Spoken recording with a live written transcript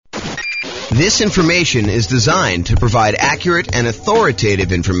This information is designed to provide accurate and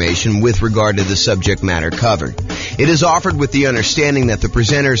authoritative information with regard to the subject matter covered. It is offered with the understanding that the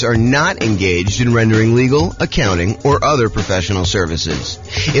presenters are not engaged in rendering legal, accounting, or other professional services.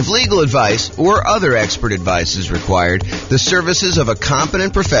 If legal advice or other expert advice is required, the services of a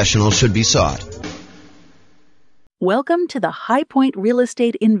competent professional should be sought. Welcome to the High Point Real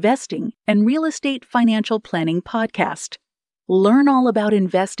Estate Investing and Real Estate Financial Planning Podcast. Learn all about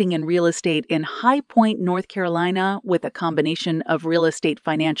investing in real estate in High Point, North Carolina, with a combination of real estate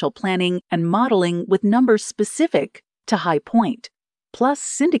financial planning and modeling with numbers specific to High Point, plus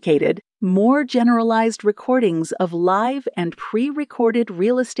syndicated, more generalized recordings of live and pre-recorded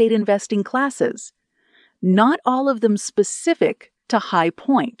real estate investing classes, not all of them specific to High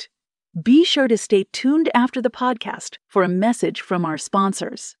Point. Be sure to stay tuned after the podcast for a message from our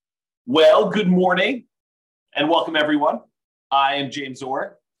sponsors. Well, good morning and welcome everyone. I am James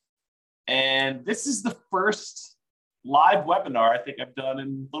Orr, and this is the first live webinar I think I've done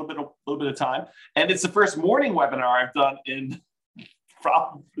in a little bit of time, and it's the first morning webinar I've done in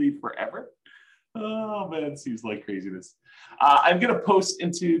probably forever. Oh man, it seems like craziness. I'm going to post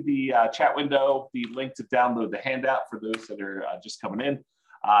into the chat window the link to download the handout for those that are just coming in.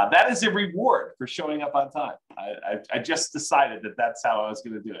 That is a reward for showing up on time. I just decided that that's how I was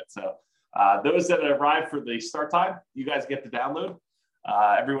going to do it. So those that arrive for the start time, you guys get the download.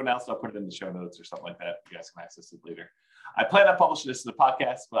 Everyone else, I'll put it in the show notes or something like that. You guys can access it later. I plan on publishing this in the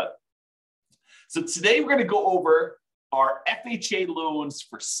podcast, so today we're going to go over our FHA loans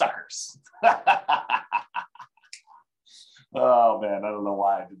for suckers. Oh man, I don't know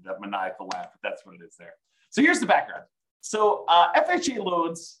why I did that maniacal laugh, but that's what it is there. So here's the background. So FHA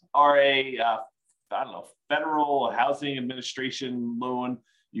loans are a, Federal Housing Administration loan.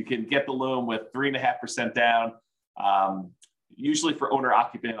 You can get the loan with 3.5% down, usually for owner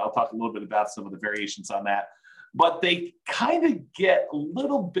occupant. I'll talk a little bit about some of the variations on that, but they kind of get a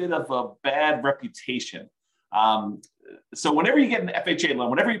little bit of a bad reputation. So whenever you get an FHA loan,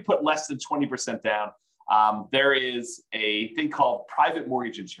 whenever you put less than 20% down, there is a thing called private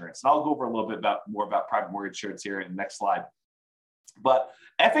mortgage insurance. And I'll go over a little bit more about private mortgage insurance here in the next slide. But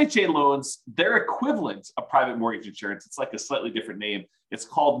FHA loans, their equivalent of private mortgage insurance, it's like a slightly different name. It's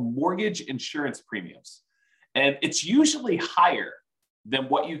called mortgage insurance premiums. And it's usually higher than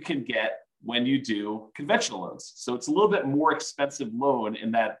what you can get when you do conventional loans. So it's a little bit more expensive loan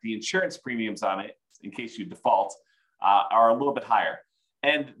in that the insurance premiums on it, in case you default, are a little bit higher.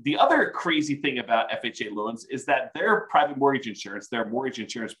 And the other crazy thing about FHA loans is that their private mortgage insurance, their mortgage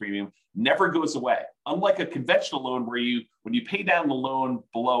insurance premium never goes away. Unlike a conventional loan where when you pay down the loan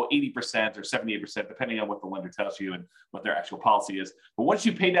below 80% or 78%, depending on what the lender tells you and what their actual policy is. But once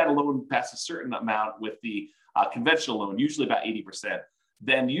you pay down a loan past a certain amount with the conventional loan, usually about 80%,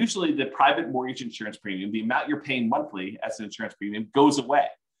 then usually the private mortgage insurance premium, the amount you're paying monthly as an insurance premium, goes away.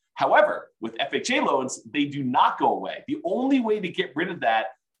 However, with FHA loans, they do not go away. The only way to get rid of that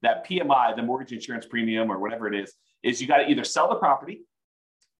PMI, the mortgage insurance premium or whatever it is you got to either sell the property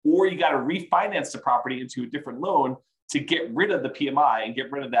or you got to refinance the property into a different loan to get rid of the PMI and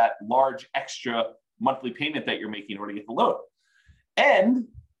get rid of that large extra monthly payment that you're making in order to get the loan. And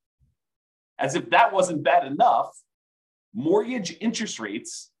as if that wasn't bad enough, mortgage interest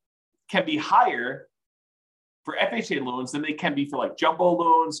rates can be higher for FHA loans than they can be for like jumbo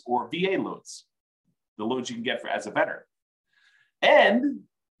loans or VA loans, the loans you can get as a veteran. And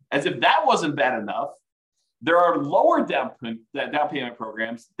as if that wasn't bad enough, there are lower down payment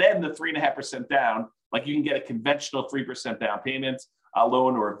programs than the 3.5% down. Like you can get a conventional 3% down payment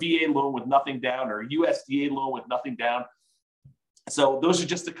loan or a VA loan with nothing down or a USDA loan with nothing down. So those are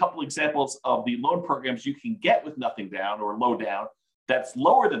just a couple examples of the loan programs you can get with nothing down or low down that's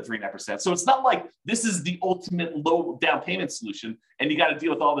lower than 3.5%. So it's not like this is the ultimate low down payment solution and you got to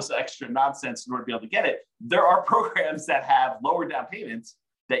deal with all this extra nonsense in order to be able to get it. There are programs that have lower down payments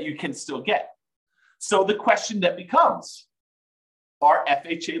that you can still get. So the question that becomes, are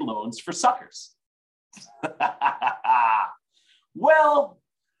FHA loans for suckers? Well,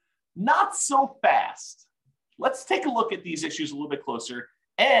 not so fast. Let's take a look at these issues a little bit closer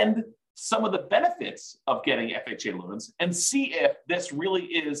and some of the benefits of getting FHA loans and see if this really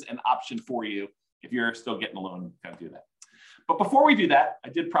is an option for you if you're still getting a loan, kind of do that. But before we do that, I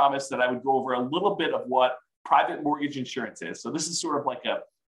did promise that I would go over a little bit of what private mortgage insurance is. So this is sort of like a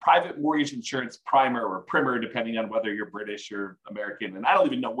private mortgage insurance primer or primer, depending on whether you're British or American. And I don't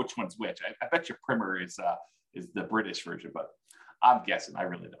even know which one's which. I bet your primer is the British version, but I'm guessing. I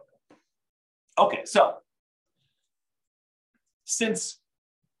really don't know. Okay, so since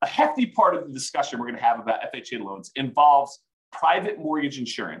a hefty part of the discussion we're going to have about FHA loans involves private mortgage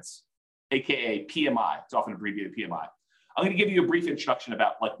insurance, AKA PMI. It's often abbreviated PMI. I'm going to give you a brief introduction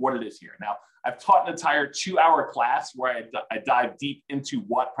about like what it is here. Now, I've taught an entire 2-hour class where I dive deep into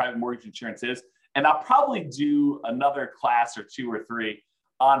what private mortgage insurance is. And I'll probably do another class or 2 or 3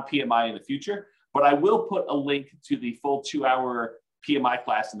 on PMI in the future. But I will put a link to the full 2-hour PMI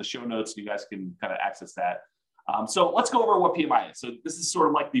class in the show notes so you guys can kind of access that. So let's go over what PMI is. So this is sort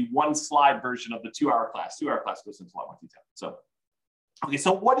of like the 1-slide version of the 2-hour class. 2-hour class goes into a lot more detail.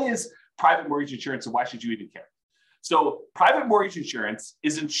 So what is private mortgage insurance and why should you even care? So private mortgage insurance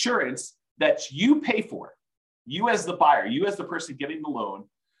is insurance that you pay for, you as the buyer, you as the person getting the loan,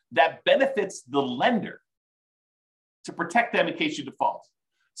 that benefits the lender to protect them in case you default.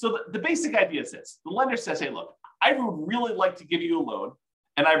 So the basic idea is this. The lender says, hey, look, I would really like to give you a loan,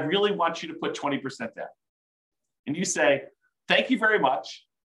 and I really want you to put 20% down. And you say, thank you very much,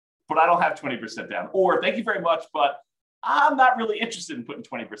 but I don't have 20% down. Or thank you very much, but I'm not really interested in putting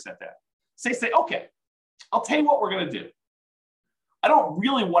 20% down. So they say, okay, I'll tell you what we're going to do. I don't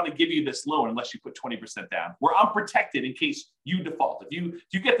really want to give you this loan unless you put 20% down, where I'm protected in case you default. If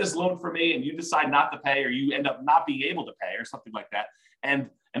you get this loan from me and you decide not to pay, or you end up not being able to pay or something like that, and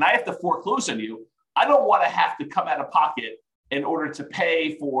I have to foreclose on you, I don't want to have to come out of pocket in order to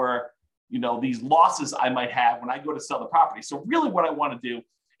pay for, these losses I might have when I go to sell the property. So really what I want to do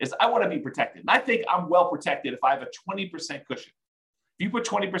is I want to be protected. And I think I'm well protected if I have a 20% cushion. If you put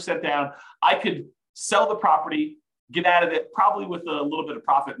 20% down, I could sell the property, get out of it probably with a little bit of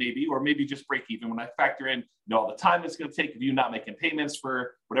profit maybe, or maybe just break even when I factor in all the time it's going to take of you not making payments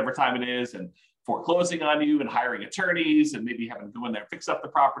for whatever time it is, and foreclosing on you and hiring attorneys and maybe having to go in there and fix up the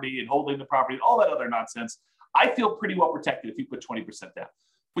property and holding the property and all that other nonsense. I feel pretty well protected if you put 20% down.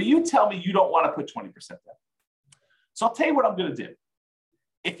 But you tell me you don't want to put 20% down. So I'll tell you what I'm going to do.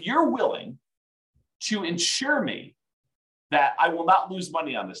 If you're willing to insure me that I will not lose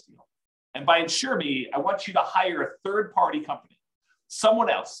money on this deal, and by insure me, I want you to hire a third-party company, someone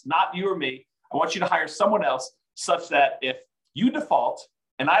else, not you or me. I want you to hire someone else such that if you default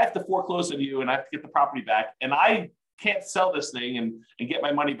and I have to foreclose on you and I have to get the property back, and I can't sell this thing and get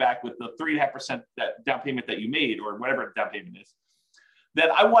my money back with the 3.5% that down payment that you made, or whatever the down payment is, then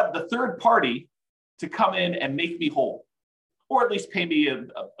I want the third party to come in and make me whole, or at least pay me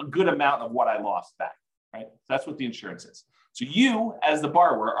a good amount of what I lost back, right? So that's what the insurance is. So you, as the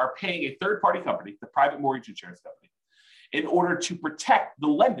borrower, are paying a third-party company, the private mortgage insurance company, in order to protect the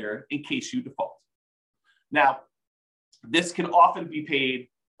lender in case you default. Now, this can often be paid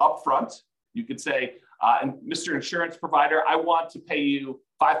upfront. You could say, and Mr. Insurance Provider, I want to pay you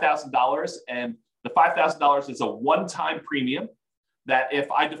 $5,000, and the $5,000 is a one-time premium that if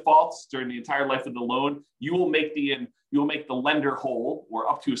I default during the entire life of the loan, you will make the lender whole, or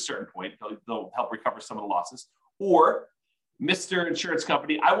up to a certain point. They'll help recover some of the losses. Or Mr. Insurance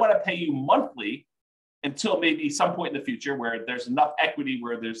Company, I want to pay you monthly until maybe some point in the future where there's enough equity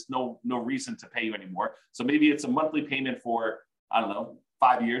where there's no reason to pay you anymore. So maybe it's a monthly payment for,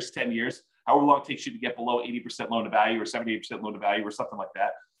 5 years, 10 years, however long it takes you to get below 80% loan to value or 78% loan to value or something like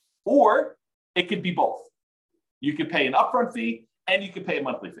that. Or it could be both. You could pay an upfront fee and you could pay a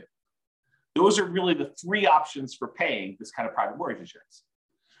monthly fee. Those are really the 3 options for paying this kind of private mortgage insurance.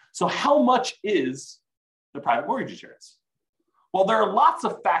 So how much is the private mortgage insurance? Well, there are lots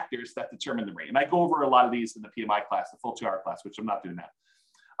of factors that determine the rate. And I go over a lot of these in the PMI class, the full 2-hour class, which I'm not doing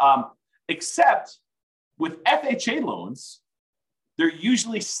now. Except with FHA loans, they're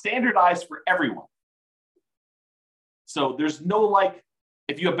usually standardized for everyone. So there's no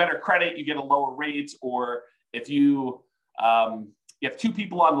if you have better credit, you get a lower rate, or if you have 2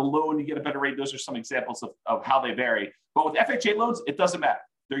 people on the loan, you get a better rate. Those are some examples of how they vary. But with FHA loans, it doesn't matter.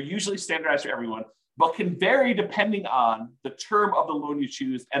 They're usually standardized for everyone, but can vary depending on the term of the loan you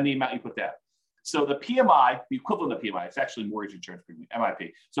choose and the amount you put down. So the PMI, the equivalent of PMI, it's actually mortgage insurance premium,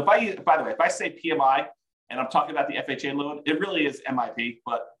 MIP. So if I say PMI and I'm talking about the FHA loan, it really is MIP,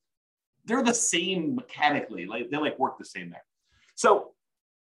 but they're the same mechanically. They work the same there. So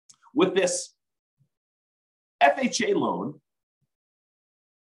with this FHA loan,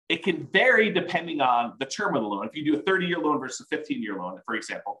 it can vary depending on the term of the loan. If you do a 30-year loan versus a 15-year loan, for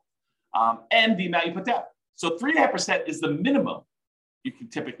example, and the amount you put down. So 3.5% is the minimum you can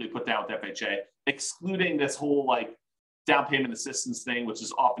typically put down with FHA, excluding this whole down payment assistance thing, which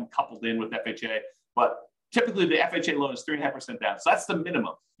is often coupled in with FHA. But typically the FHA loan is 3.5% down. So that's the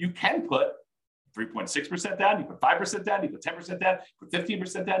minimum. You can put 3.6% down, you put 5% down, you put 10% down, you put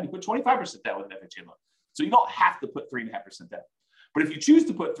 15% down, you put 25% down with an FHA loan. So you don't have to put 3.5% down. But if you choose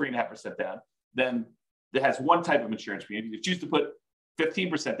to put 3.5% down, then it has one type of insurance premium. If you choose to put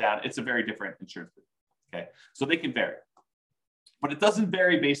 15% down, it's a very different insurance premium. Okay, so they can vary. but it doesn't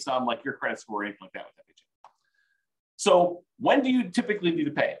vary based on like your credit score or anything like that with FHA. So when do you typically need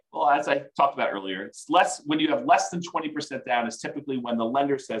to pay? Well, as I talked about earlier, it's less when you have less than 20% down is typically when the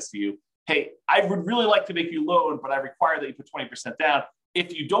lender says to you, hey, I would really like to make you a loan, but I require that you put 20% down.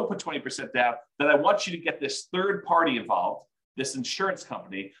 If you don't put 20% down, then I want you to get this third party involved, this insurance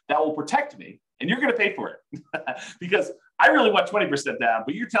company that will protect me, and you're going to pay for it because I really want 20% down,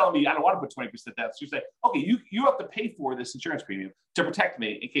 but you're telling me I don't want to put 20% down. So you say, okay, you have to pay for this insurance premium to protect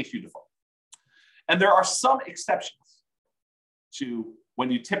me in case you default. And there are some exceptions to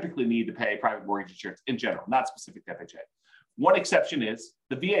when you typically need to pay private mortgage insurance in general, not specific to FHA. One exception is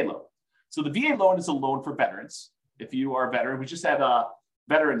the VA loan. So the VA loan is a loan for veterans. If you are a veteran, we just had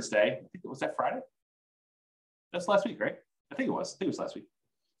Veterans Day. I think it was that Friday. That's last week, right? I think it was last week.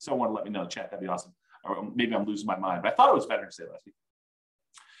 Someone let me know in the chat. That'd be awesome. Or maybe I'm losing my mind, but I thought it was Veterans Day last week.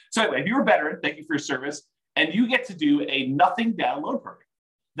 So anyway, if you're a veteran, thank you for your service. And you get to do a nothing down loan program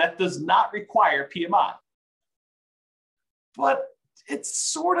that does not require PMI. But it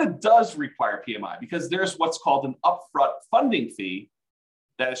sort of does require PMI because there's what's called an upfront funding fee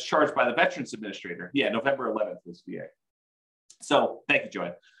that is charged by the Veterans Administrator. Yeah, November 11th was VA. So thank you,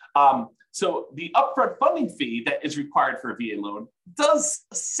 Joanne. So the upfront funding fee that is required for a VA loan does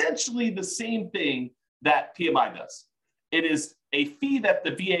essentially the same thing that PMI does. It is a fee that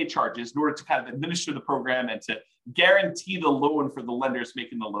the VA charges in order to kind of administer the program and to guarantee the loan for the lenders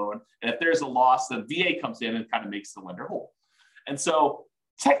making the loan. And if there's a loss, the VA comes in and kind of makes the lender whole. And so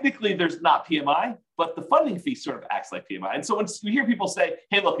technically there's not PMI, but the funding fee sort of acts like PMI. And so when you hear people say,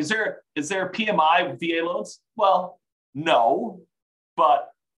 hey, look, is there PMI with VA loans? Well, no, but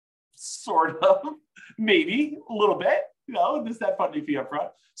sort of, maybe a little bit, there's that funding fee up front.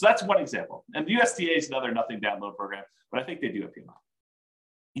 So that's one example. And the USDA is another nothing down loan program, but I think they do have PMI.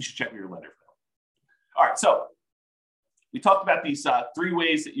 You should check with your lender for that. All right, so we talked about these three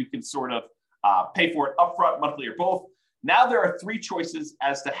ways that you can sort of pay for it upfront, monthly, or both. Now there are three choices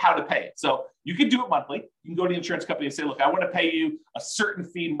as to how to pay it. So you can do it monthly. You can go to the insurance company and say, look, I want to pay you a certain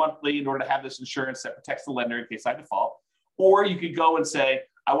fee monthly in order to have this insurance that protects the lender in case I default. Or you could go and say,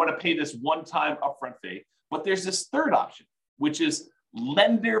 I want to pay this one-time upfront fee. But there's this third option, which is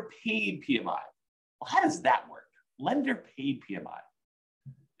lender paid PMI. Well, how does that work? Lender paid PMI.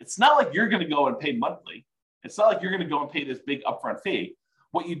 It's not like you're going to go and pay monthly. It's not like you're going to go and pay this big upfront fee.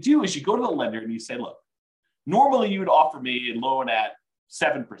 What you do is you go to the lender and you say, look, normally you would offer me a loan at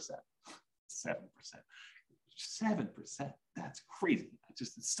 7%. 7%. That's crazy. It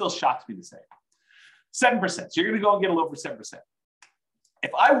still shocks me to say. 7%. So you're going to go and get a loan for 7%.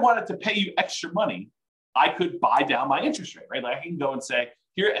 If I wanted to pay you extra money, I could buy down my interest rate, right? Like I can go and say,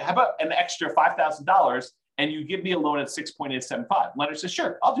 here, how about an extra $5,000 and you give me a loan at 6.875? Lender says,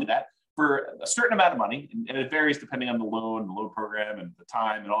 sure, I'll do that for a certain amount of money. And it varies depending on the loan program and the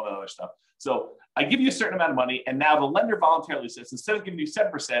time and all that other stuff. So I give you a certain amount of money. And now the lender voluntarily says, instead of giving you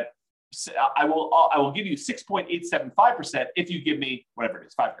 7%, I will give you 6.875% if you give me whatever it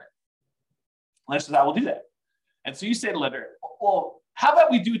is, $5,000. Lender says, I will do that. And so you say to the lender, well, how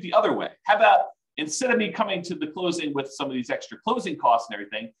about we do it the other way? How about instead of me coming to the closing with some of these extra closing costs and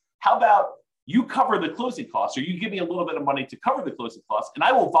everything, how about you cover the closing costs, or you give me a little bit of money to cover the closing costs, and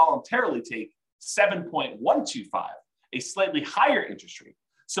I will voluntarily take 7.125, a slightly higher interest rate.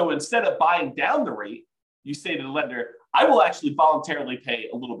 So instead of buying down the rate, you say to the lender, I will actually voluntarily pay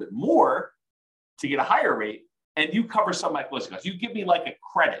a little bit more to get a higher rate, and you cover some of my closing costs. You give me like a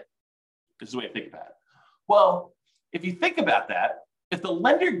credit, is the way to think about it. Well, if you think about that, if the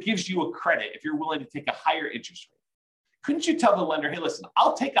lender gives you a credit, if you're willing to take a higher interest rate, couldn't you tell the lender, hey, listen,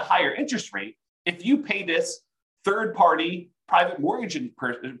 I'll take a higher interest rate if you pay this third-party private mortgage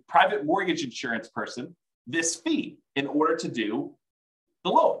insurance person this fee in order to do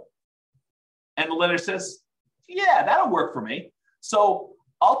the loan? And the lender says, yeah, that'll work for me. So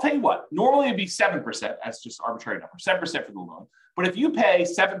I'll tell you what, normally it'd be 7%, that's just arbitrary number, 7% for the loan. But if you pay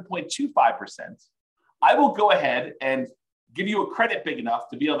 7.25%, I will go ahead and give you a credit big enough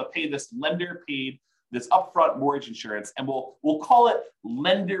to be able to pay this lender paid, this upfront mortgage insurance, and we'll call it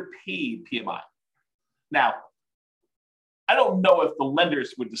lender paid PMI. Now, I don't know if the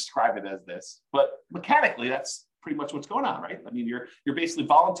lenders would describe it as this, but mechanically, that's pretty much what's going on, right? I mean, you're basically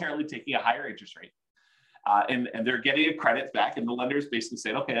voluntarily taking a higher interest rate, and they're getting a credit back, and the lenders basically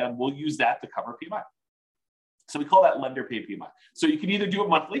saying, okay, we'll use that to cover PMI. So we call that lender paid PMI. So you can either do it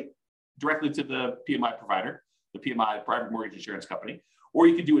monthly, directly to the PMI provider, the PMI private mortgage insurance company, or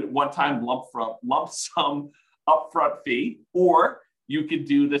you could do it at one-time lump sum upfront fee, or you could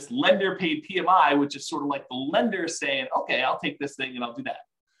do this lender paid PMI, which is sort of like the lender saying, okay, I'll take this thing and I'll do that.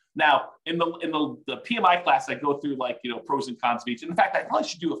 Now, in the PMI class, I go through like, pros and cons of each. And in fact, I probably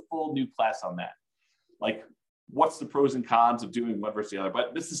should do a full new class on that. Like, what's the pros and cons of doing one versus the other?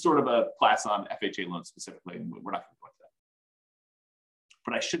 But this is sort of a class on FHA loans specifically, and we're not going to go into that.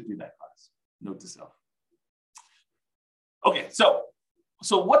 But I should do that class. Note to self. Okay, so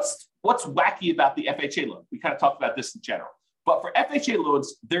what's wacky about the FHA loan? We kind of talked about this in general. But for FHA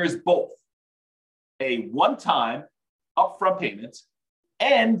loans, there is both a one-time upfront payment,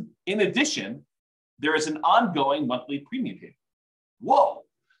 and in addition, there is an ongoing monthly premium payment. Whoa.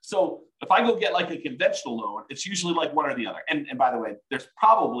 So if I go get like a conventional loan, it's usually like one or the other. And by the way, there's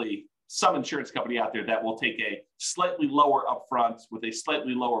probably some insurance company out there that will take a slightly lower upfront with a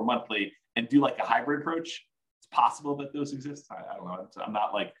slightly lower monthly and do like a hybrid approach. It's possible that those exist. I don't know. I'm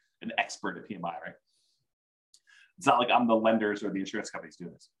not like an expert at PMI, right? It's not like I'm the lenders or the insurance companies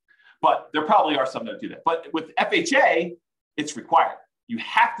doing this. But there probably are some that do that. But with FHA, it's required. You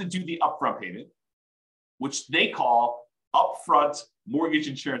have to do the upfront payment, which they call upfront mortgage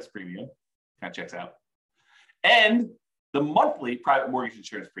insurance premium. Kind of checks out. And the monthly private mortgage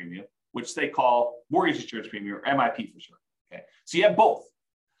insurance premium, which they call mortgage insurance premium, or MIP for short. Okay. So you have both.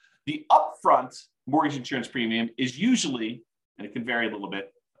 The upfront mortgage insurance premium is usually, and it can vary a little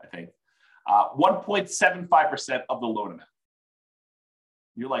bit, I think, 1.75% of the loan amount.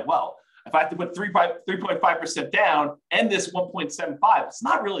 You're like, well, if I have to put 3.5% down and this 1.75, it's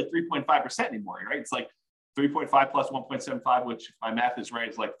not really 3.5% anymore, right? It's like 3.5 plus 1.75, which if my math is right,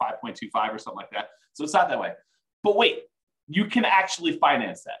 is like 5.25 or something like that. So it's not that way. But wait, you can actually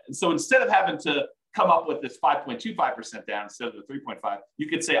finance that. And so instead of having to come up with this 5.25% down instead of the 3.5, you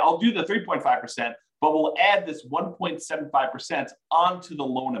could say, I'll do the 3.5%, but we'll add this 1.75% onto the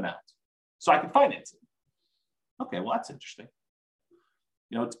loan amount so I can finance it. Okay, well, that's interesting.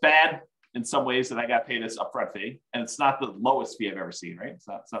 It's bad in some ways that I got paid this upfront fee, and it's not the lowest fee I've ever seen, right? It's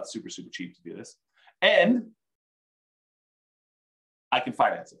not super, super cheap to do this. And I can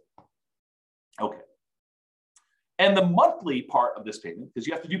finance it. Okay. And the monthly part of this payment, because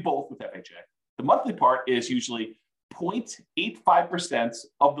you have to do both with FHA, the monthly part is usually 0.85%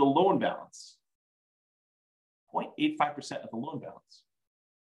 of the loan balance. 0.85% of the loan balance.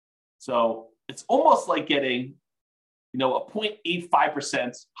 So it's almost like getting a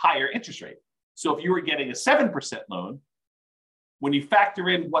 0.85% higher interest rate. So if you were getting a 7% loan, when you factor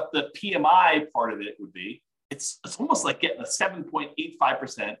in what the PMI part of it would be, it's almost like getting a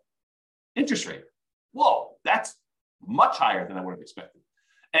 7.85% interest rate. Whoa, that's much higher than I would have expected.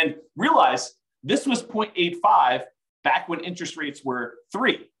 And realize this was 0.85 back when interest rates were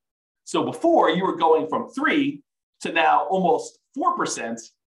 3. So before you were going from 3 to now almost 4%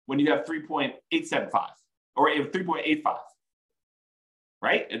 when you have 3.875 or 3.85,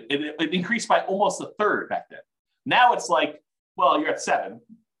 right? It increased by almost a third back then. Now it's like, well, you're at 7.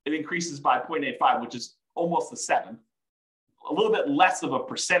 It increases by 0.85, which is almost a 7. A little bit less of a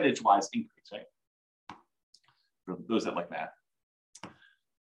percentage-wise increase, right? For those that like math.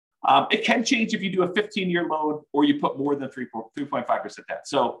 It can change if you do a 15-year loan or you put more than 3.5% down.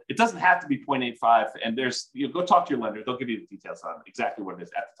 So it doesn't have to be 0.85. And go talk to your lender. They'll give you the details on exactly what it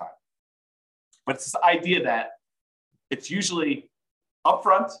is at the time. But it's this idea that it's usually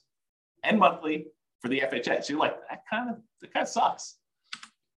upfront and monthly for the FHA. So you're like, that kind of sucks.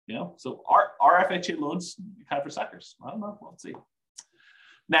 So our FHA loans kind of for suckers. I don't know. We'll see.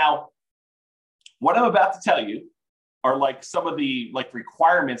 Now, what I'm about to tell you are like some of the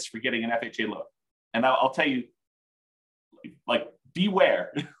requirements for getting an FHA loan. And I'll tell you,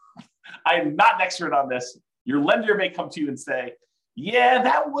 beware. I'm not an expert on this. Your lender may come to you and say, yeah,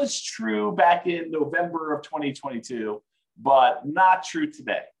 that was true back in November of 2022, but not true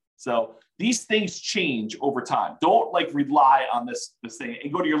today. So these things change over time. Don't rely on this thing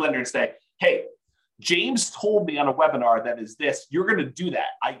and go to your lender and say, hey, James told me on a webinar that is this. You're going to do that.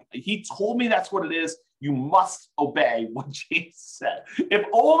 He told me that's what it is. You must obey what James said. If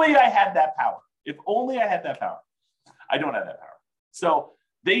only I had that power. If only I had that power. I don't have that power. So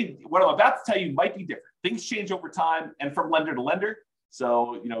what I'm about to tell you might be different. Things change over time and from lender to lender.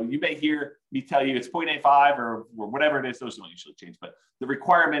 So, you may hear me tell you it's 0.85 or whatever it is. Those don't usually change, but the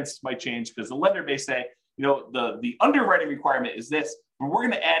requirements might change because the lender may say, the underwriting requirement is this, but we're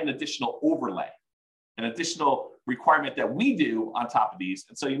going to add an additional overlay, an additional requirement that we do on top of these.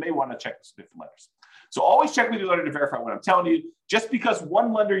 And so you may want to check with different lenders. So always check with your lender to verify what I'm telling you. Just because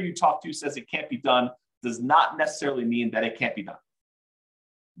one lender you talk to says it can't be done does not necessarily mean that it can't be done.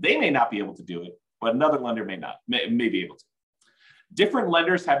 They may not be able to do it, but another lender may be able to. Different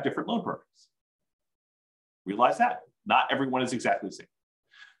lenders have different loan programs. Realize that. Not everyone is exactly the same.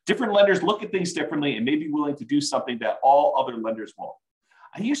 Different lenders look at things differently and may be willing to do something that all other lenders won't.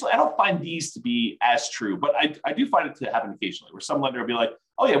 I don't find these to be as true, but I do find it to happen occasionally where some lender will be like,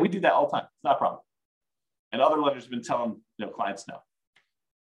 oh yeah, we do that all the time. It's not a problem. And other lenders have been telling clients no.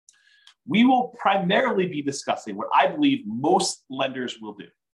 We will primarily be discussing what I believe most lenders will do.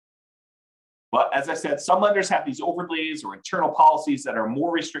 But as I said, some lenders have these overlays or internal policies that are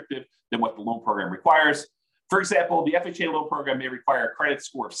more restrictive than what the loan program requires. For example, the FHA loan program may require a credit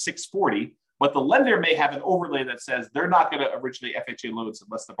score of 640, but the lender may have an overlay that says they're not going to originate FHA loans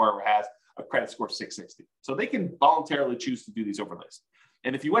unless the borrower has a credit score of 660. So they can voluntarily choose to do these overlays.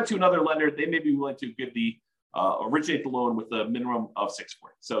 And if you went to another lender, they may be willing to give originate the loan with a minimum of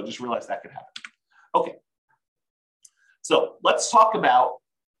 640. So just realize that could happen. Okay. So let's talk about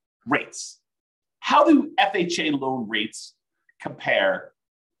rates. How do FHA loan rates compare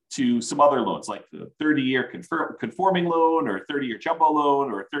to some other loans, like the 30-year conforming loan or 30-year jumbo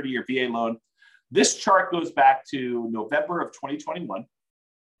loan or 30-year VA loan? This chart goes back to November of 2021.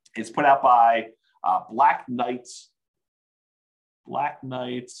 It's put out by Black Knight.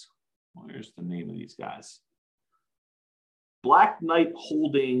 Where's the name of these guys? Black Knight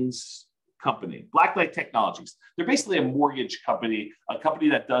Holdings Company, Black Knight Technologies. They're basically a mortgage company, a company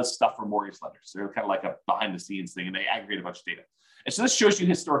that does stuff for mortgage lenders. They're kind of like a behind the scenes thing, and they aggregate a bunch of data. And so this shows you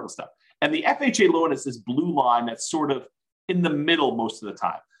historical stuff. And the FHA loan is this blue line that's sort of in the middle most of the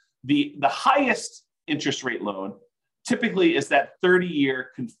time. The highest interest rate loan typically is that 30-year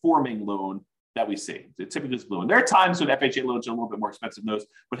conforming loan that we see. It typically is blue. And there are times when FHA loans are a little bit more expensive than those,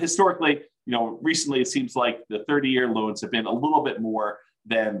 but historically, recently it seems like the 30-year loans have been a little bit more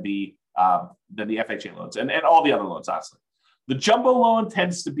than the FHA loans and all the other loans, honestly. The jumbo loan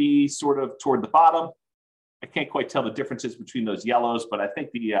tends to be sort of toward the bottom. I can't quite tell the differences between those yellows, but I think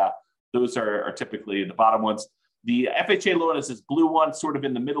those are typically the bottom ones. The FHA loan is this blue one, sort of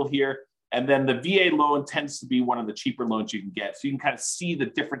in the middle here. And then the VA loan tends to be one of the cheaper loans you can get. So you can kind of see the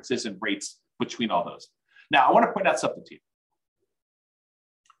differences in rates between all those. Now, I want to point out something to you.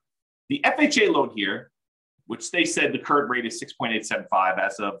 The FHA loan here, which they said the current rate is 6.875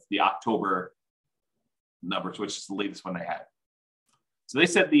 as of the October numbers, which is the latest one they had. So they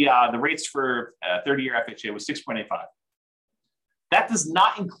said the rates for 30-year FHA was 6.85. That does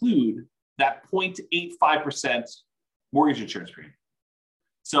not include that 0.85% mortgage insurance premium.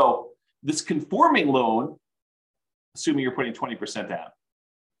 So this conforming loan, assuming you're putting 20% down,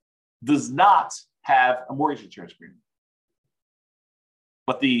 does not have a mortgage insurance premium.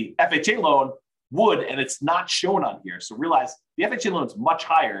 But the FHA loan would, and it's not shown on here. So realize the FHA loan is much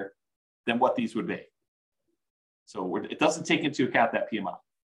higher than what these would be. So it doesn't take into account that PMI.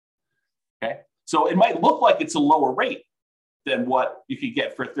 Okay. So it might look like it's a lower rate than what you could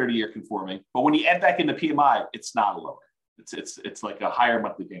get for a 30-year conforming, but when you add back in the PMI, it's not a lower. It's like a higher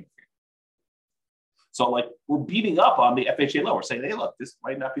monthly payment. So like we're beating up on the FHA loan. We're saying, hey, look, this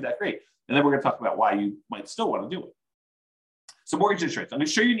might not be that great. And then we're going to talk about why you might still want to do it. So mortgage insurance. I'm going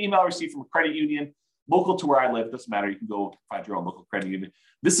to show you an email received from a credit union local to where I live. It doesn't matter. You can go find your own local credit union.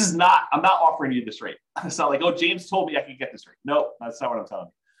 This is not, I'm not offering you this rate. It's not like, oh, James told me I could get this rate. No, that's not what I'm telling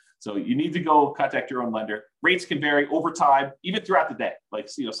you. So you need to go contact your own lender. Rates can vary over time, even throughout the day. Like,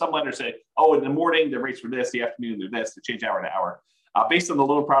 some lenders say, oh, in the morning, the rates were this, the afternoon, they're this, they change hour to hour. Based on the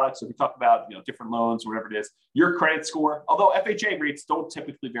loan products, so we talk about different loans or whatever it is, your credit score, although FHA rates don't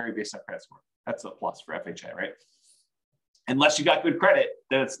typically vary based on credit score. That's a plus for FHA, right? Unless you got good credit,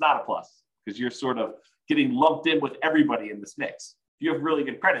 then it's not a plus because you're sort of getting lumped in with everybody in this mix. If you have really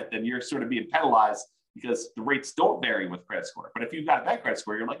good credit, then you're sort of being penalized because the rates don't vary with credit score. But if you've got a bad credit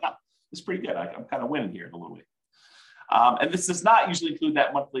score, you're like, oh, this is pretty good. I'm kind of winning here in a little way. And this does not usually include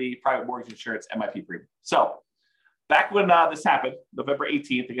that monthly private mortgage insurance MIP premium. So back when this happened, November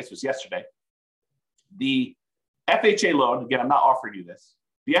 18th, I guess it was yesterday, the FHA loan, again, I'm not offering you this,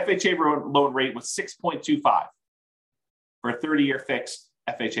 the FHA loan rate was 6.25 for a 30-year fixed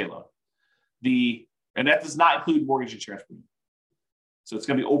FHA loan. And that does not include mortgage insurance premium. So it's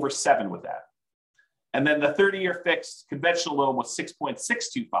going to be over 7 with that. And then the 30-year fixed conventional loan was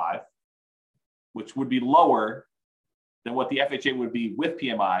 6.625, which would be lower than what the FHA would be with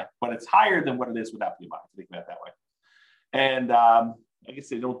PMI, but it's higher than what it is without PMI, to think about it that way. And I guess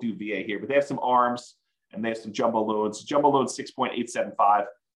they don't do VA here, but they have some ARMs and they have some jumbo loans. Jumbo loan 6.875,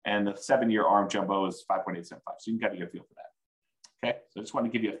 and the 7-year ARM jumbo is 5.875. So you can kind of get a feel for that. Okay, so I just want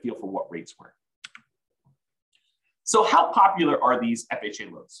to give you a feel for what rates were. So how popular are these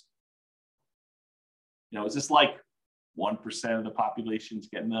FHA loans? Is this like 1% of the population's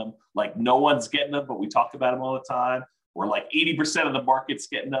getting them? Like no one's getting them, but we talk about them all the time? Or like 80% of the market's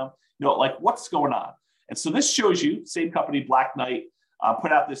getting them? Like what's going on? And so this shows you, same company, Black Knight,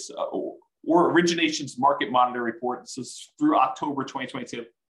 put out this or Originations Market Monitor report. This is through October 2022.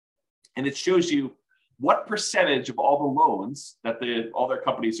 And it shows you what percentage of all the loans that all their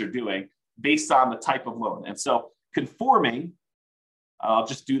companies are doing based on the type of loan. And so conforming, I'll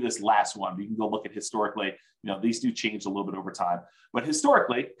just do this last one. You can go look at historically. These do change a little bit over time. But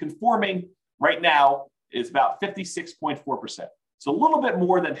historically, conforming right now is about 56.4%. So a little bit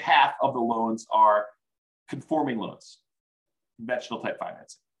more than half of the loans are conforming loans, conventional type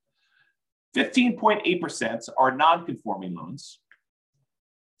financing. 15.8% are non-conforming loans.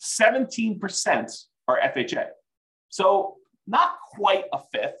 17% are FHA. So not quite a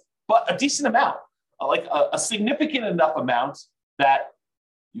fifth, but a decent amount, like a significant enough amount that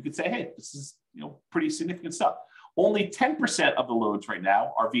you could say, hey, this is pretty significant stuff. Only 10% of the loans right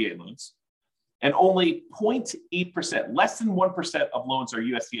now are VA loans, and only 0.8%, less than 1% of loans are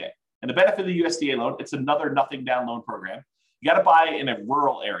USDA. And the benefit of the USDA loan, it's another nothing down loan program. You got to buy in a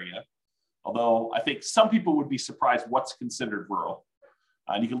rural area, although I think some people would be surprised what's considered rural.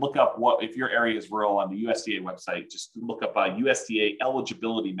 And you can look up if your area is rural on the USDA website. Just look up a USDA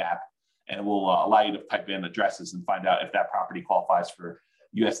eligibility map, and it will allow you to type in addresses and find out if that property qualifies for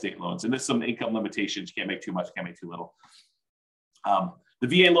USDA loans. And there's some income limitations. You can't make too much, can't make too little. The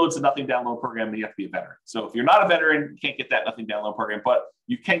VA loan is a nothing down loan program, and you have to be a veteran. So if you're not a veteran, you can't get that nothing down loan program, but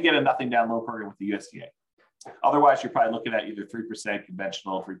you can get a nothing down loan program with the USDA. Otherwise, you're probably looking at either 3%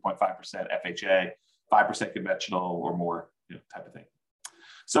 conventional, 3.5% FHA, 5% conventional or more type of thing.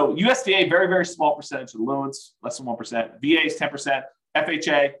 So USDA, very, very small percentage of the loans, less than 1%. VA is 10%.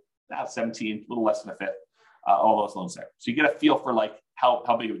 FHA, now 17, a little less than a fifth, all those loans there. So you get a feel for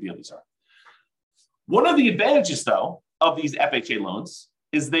how big of a deal these are. One of the advantages, though, of these FHA loans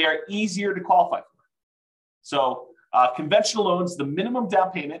is they are easier to qualify for. So conventional loans, the minimum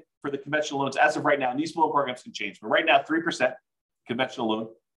down payment for the conventional loans as of right now, and these loan programs can change, but right now, 3% conventional loan.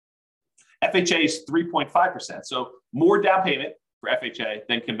 FHA is 3.5%, so more down payment for FHA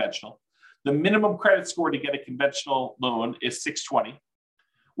than conventional. The minimum credit score to get a conventional loan is 620.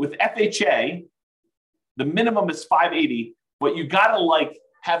 With FHA, the minimum is 580, but you gotta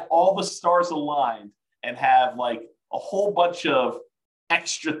have all the stars aligned and have a whole bunch of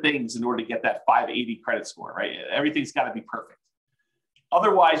extra things in order to get that 580 credit score, right? Everything's got to be perfect.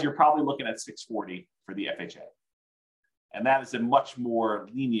 Otherwise, you're probably looking at 640 for the FHA. And that is a much more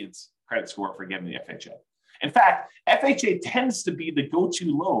lenient credit score for getting the FHA. In fact, FHA tends to be the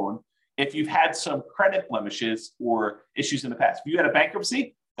go-to loan if you've had some credit blemishes or issues in the past. If you had a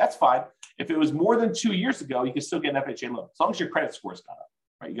bankruptcy, that's fine. If it was more than 2 years ago, you can still get an FHA loan, as long as your credit score's gone up,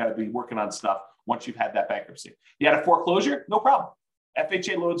 right? You got to be working on stuff once you've had that bankruptcy. You had a foreclosure, no problem.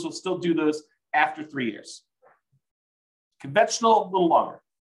 FHA loans will still do those after 3 years. Conventional, a little longer.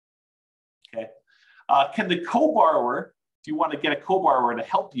 Okay. Can the co-borrower, if you want to get a co-borrower to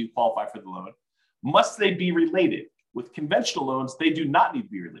help you qualify for the loan, must they be related? With conventional loans, they do not need to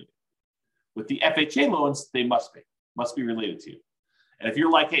be related. With the FHA loans, they must be related to you. And if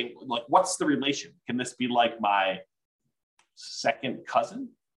you're hey, what's the relation? Can this be my second cousin?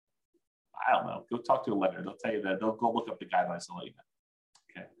 I don't know. Go talk to a lender. They'll tell you that. They'll go look up the guidelines and let you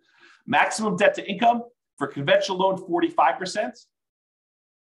know. Okay. Maximum debt to income for conventional loan, 45%.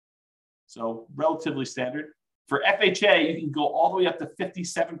 So relatively standard. For FHA, you can go all the way up to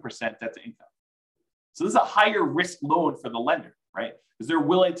 57% debt to income. So this is a higher risk loan for the lender, right? Because they're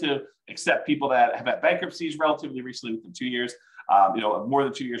willing to accept people that have had bankruptcies relatively recently, within 2 years, more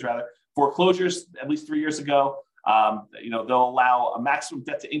than 2 years rather. Foreclosures, at least 3 years ago. They'll allow a maximum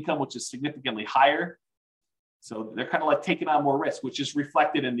debt to income, which is significantly higher. So they're kind of taking on more risk, which is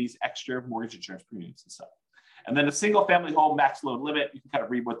reflected in these extra mortgage insurance premiums and stuff. And then the single family home max loan limit, you can kind of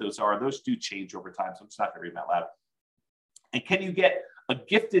read what those are. Those do change over time, so I'm just not going to read them out loud. And can you get a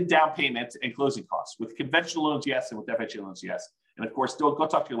gifted down payment and closing costs? With conventional loans, yes, and with FHA loans, yes. And of course, go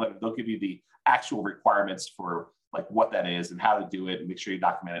talk to your lender. They'll give you the actual requirements for what that is and how to do it, and make sure you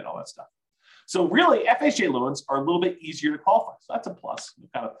document it and all that stuff. So really, FHA loans are a little bit easier to qualify. So that's a plus.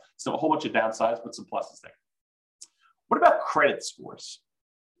 So a whole bunch of downsides, but some pluses there. What about credit scores?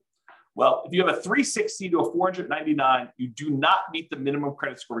 Well, if you have a 360 to a 499, you do not meet the minimum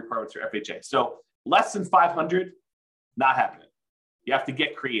credit score requirements for FHA. So less than 500, not happening. You have to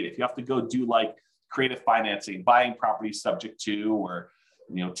get creative. You have to go do creative financing, buying properties subject to, or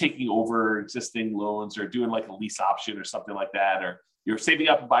taking over existing loans, or doing a lease option or something like that, or you're saving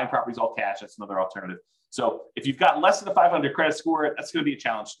up and buying properties all cash. That's another alternative. So if you've got less than a 500 credit score, that's going to be a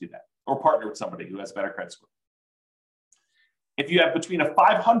challenge to do that, or partner with somebody who has a better credit score. If you have between a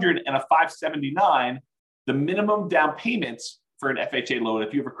 500 and a 579, the minimum down payments for an FHA loan,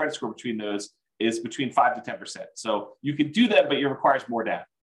 if you have a credit score between those, is between 5 to 10%. So you can do that, but it requires more down.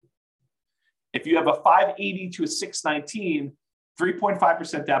 If you have a 580 to a 619,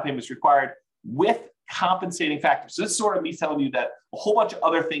 3.5% down payment is required with compensating factors. So this is sort of me telling you that a whole bunch of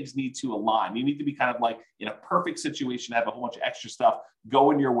other things need to align. You need to be kind of like in a perfect situation, have a whole bunch of extra stuff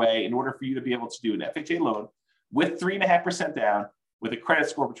going your way in order for you to be able to do an FHA loan with 3.5% down with a credit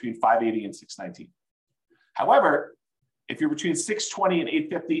score between 580 and 619. However, if you're between 620 and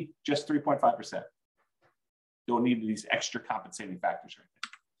 850, just 3.5%. Don't need these extra compensating factors right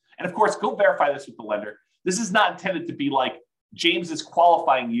there. And of course, go verify this with the lender. This is not intended to be like James is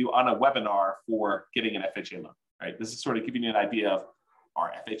qualifying you on a webinar for getting an FHA loan, right? This is sort of giving you an idea of,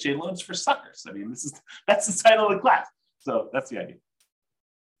 are FHA loans for suckers? I mean, that's the title of the class. So that's the idea.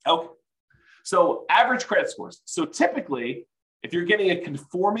 Okay. So average credit scores. So typically, if you're getting a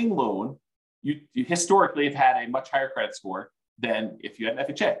conforming loan, you historically have had a much higher credit score than if you had an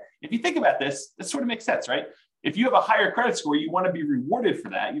FHA. If you think about this, this sort of makes sense, right? If you have a higher credit score, you want to be rewarded for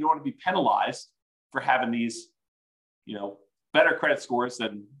that. You don't want to be penalized for having these, better credit scores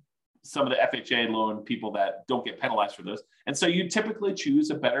than some of the FHA loan people that don't get penalized for those. And so you typically choose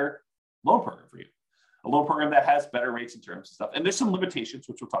a better loan program for you, a loan program that has better rates and terms and stuff. And there's some limitations,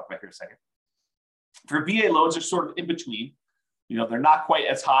 which we'll talk about here in a second. For VA loans, they're sort of in between. They're not quite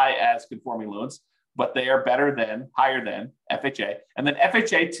as high as conforming loans, but they are higher than FHA. And then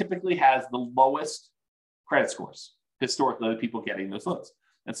FHA typically has the lowest credit scores, historically, the people getting those loans.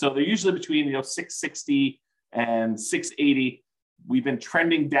 And so they're usually between 660 and 680. We've been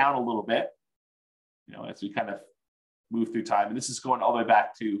trending down a little bit, as we kind of move through time. And this is going all the way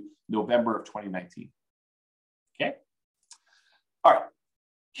back to November of 2019. Okay. All right.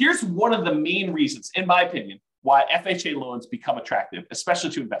 Here's one of the main reasons, in my opinion, why FHA loans become attractive,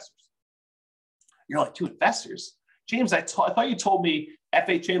 especially to investors. You're like, to investors? James, I thought you told me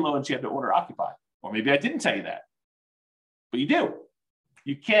FHA loans you had to owner occupy. Or maybe I didn't tell you that. But you do.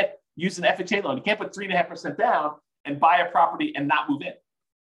 You can't use an FHA loan. You can't put 3.5% down and buy a property and not move in.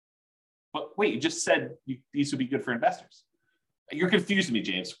 But wait, you just said these would be good for investors. You're confusing me,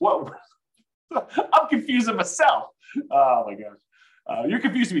 James. What? I'm confusing myself. Oh my gosh. You're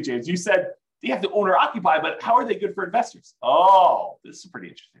confusing me, James. You said they have to owner occupy, but how are they good for investors? Oh, this is pretty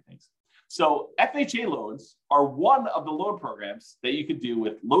interesting things. So FHA loans are one of the loan programs that you could do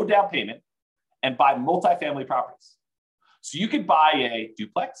with low down payment and buy multifamily properties. So you could buy a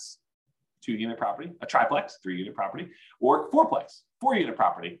duplex, 2-unit property, a triplex, 3-unit property, or fourplex, 4-unit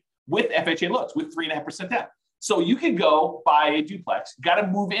property with FHA loans with 3.5% down. So you can go buy a duplex, got to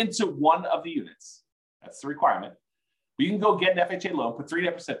move into one of the units. That's the requirement. But you can go get an FHA loan, put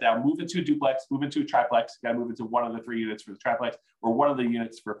 3.5% down, move into a duplex, move into a triplex, got to move into one of the 3 units for the triplex or one of the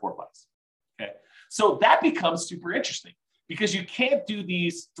units for a fourplex. Okay. So that becomes super interesting because you can't do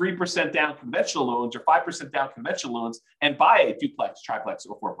these 3% down conventional loans or 5% down conventional loans and buy a duplex, triplex,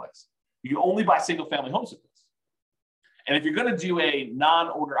 or fourplex. You can only buy single family homes with this. And if you're going to do a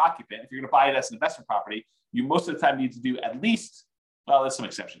non-owner occupant, if you're going to buy it as an investment property, you most of the time need to do at least, well, there's some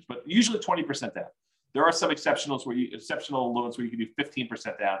exceptions, but usually 20% down. There are some exceptional loans where you can do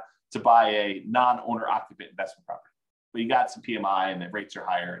 15% down to buy a non-owner occupant investment property. But you got some PMI and the rates are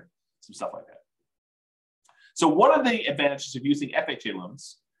higher and some stuff like that. So one of the advantages of using FHA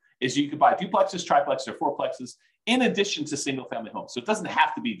loans is you could buy duplexes, triplexes, or fourplexes in addition to single family homes. So it doesn't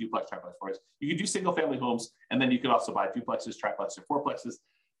have to be duplex, triplex, fourplex. You can do single family homes, and then you can also buy duplexes, triplexes, or fourplexes,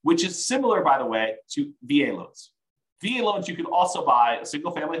 which is similar, by the way, to VA loans. VA loans, you can also buy a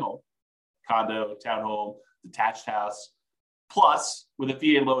single family home, condo, townhome, detached house. Plus, with a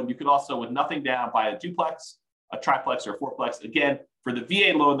VA loan, you could also, with nothing down, buy a duplex, a triplex, or a fourplex. Again, for the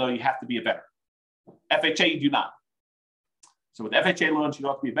VA loan, though, you have to be a veteran. FHA, you do not. So with FHA loans, you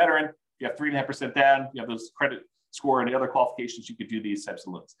don't have to be a veteran. You have 3.5% down. You have those credit score and the other qualifications. You could do these types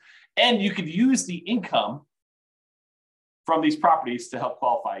of loans. And you could use the income from these properties to help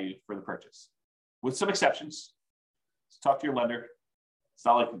qualify you for the purchase. With some exceptions. So talk to your lender. It's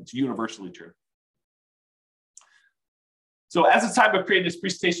not like it's universally true. So as the time of creating this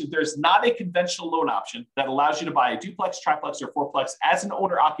presentation, there's not a conventional loan option that allows you to buy a duplex, triplex, or fourplex as an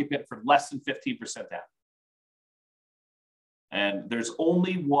owner occupant for less than 15% down. And there's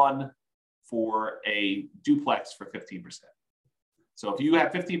only one for a duplex for 15%. So if you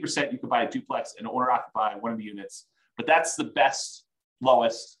have 15%, you can buy a duplex and owner occupy one of the units, but that's the best,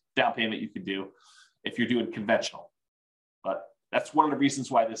 lowest down payment you can do if you're doing conventional. But that's one of the reasons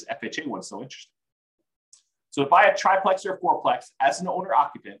why this FHA one's so interesting. So to buy a triplex or a fourplex as an owner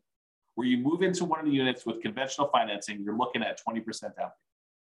occupant, where you move into one of the units with conventional financing, you're looking at 20% down payment.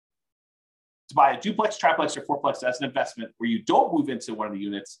 To buy a duplex, triplex, or fourplex as an investment where you don't move into one of the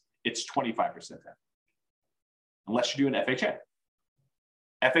units, it's 25% down, unless you're doing FHA.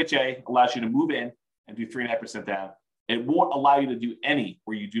 FHA allows you to move in and do 3.5% down. It won't allow you to do any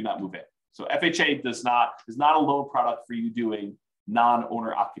where you do not move in. So FHA is not a loan product for you doing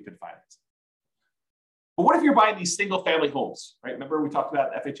non-owner occupant financing. But what if you're buying these single family homes, right? Remember we talked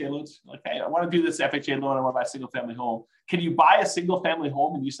about FHA loans? Like, hey, I want to do this FHA loan. I want to buy a single family home. Can you buy a single family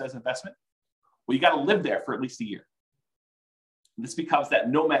home and use it as an investment? Well, you got to live there for at least a year. And this becomes that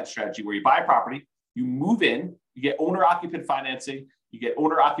nomad strategy where you buy a property, you move in, you get owner occupant financing, you get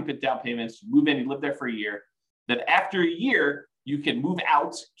owner occupant down payments, you move in, you live there for a year. Then after a year, you can move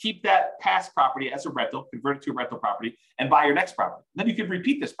out, keep that past property as a rental, convert it to a rental property, and buy your next property. Then you could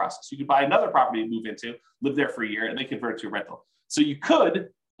repeat this process. You could buy another property to move into, live there for a year, and then convert it to a rental. So you could,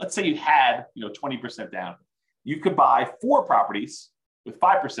 let's say you had 20% down. You could buy 4 properties with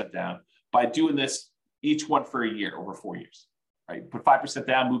 5% down by doing this each one for a year over 4 years. Right? Put 5%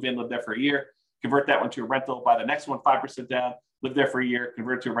 down, move in, live there for a year, convert that one to a rental, buy the next one 5% down, live there for a year,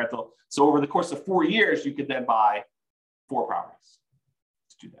 convert it to a rental. So over the course of 4 years, you could then buy 4 properties.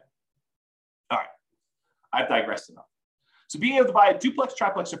 Let's do that. All right. I've digressed enough. So being able to buy a duplex,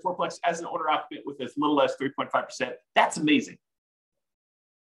 triplex, or fourplex as an owner occupant with as little as 3.5%, that's amazing.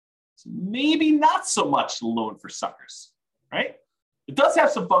 So maybe not so much the loan for suckers, right? It does have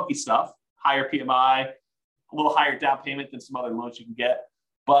some funky stuff, higher PMI, a little higher down payment than some other loans you can get.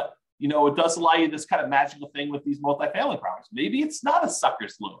 But, it does allow you this kind of magical thing with these multifamily properties. Maybe it's not a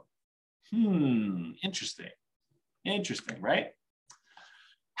sucker's loan. Interesting. Interesting, right?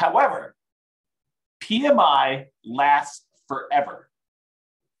 However, PMI lasts forever.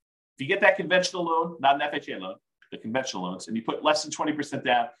 If you get that conventional loan, not an FHA loan, the conventional loans, and you put less than 20%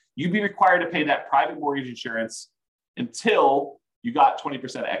 down, you'd be required to pay that private mortgage insurance until you got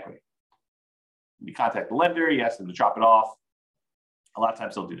 20% equity. You contact the lender, you ask them to drop it off. A lot of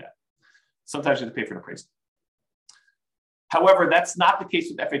times they'll do that. Sometimes you have to pay for an appraisal. However, that's not the case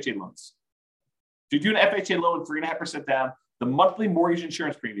with FHA loans. If you do an FHA loan 3.5% down, the monthly mortgage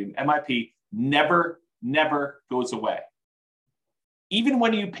insurance premium, MIP, never goes away. Even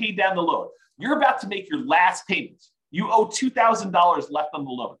when you pay down the loan, you're about to make your last payment. You owe $2,000 left on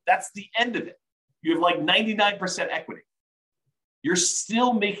the loan. That's the end of it. You have like 99% equity. You're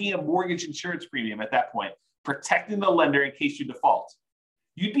still making a mortgage insurance premium at that point, protecting the lender in case you default.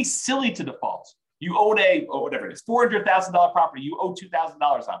 You'd be silly to default. You own whatever it is, $400,000 property. You owe $2,000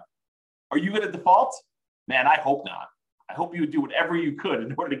 on it. Are you going to default? Man, I hope not. I hope you would do whatever you could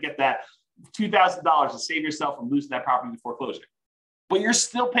in order to get that $2,000 to save yourself from losing that property to foreclosure. But you're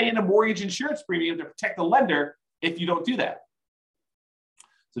still paying a mortgage insurance premium to protect the lender if you don't do that.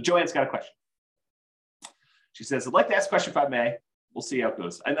 So Joanne's got a question. She says, I'd like to ask a question if I may. We'll see how it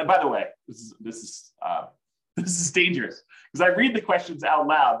goes. And by the way, this is dangerous because I read the questions out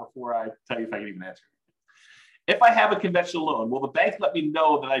loud before I tell you if I can even answer it. If I have a conventional loan, will the bank let me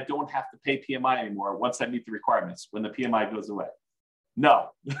know that I don't have to pay PMI anymore once I meet the requirements when the PMI goes away? No.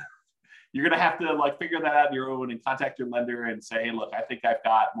 You're going to have to figure that out on your own and contact your lender and say, hey, look, I think I've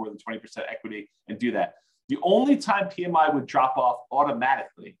got more than 20% equity and do that. The only time PMI would drop off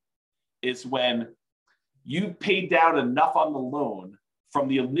automatically is when you paid down enough on the loan from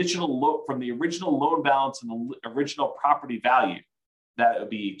the original loan balance and the original property value that it would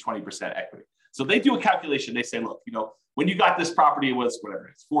be 20% equity. So they do a calculation. They say, look, when you got this property, it was whatever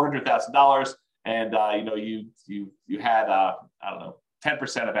it's $400,000, and you had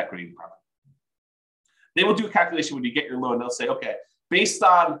 10% of equity in the property. They will do a calculation when you get your loan. They'll say, okay, based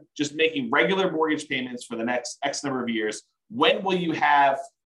on just making regular mortgage payments for the next X number of years, when will you have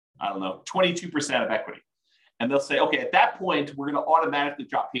 22% of equity? And they'll say, okay, at that point, we're going to automatically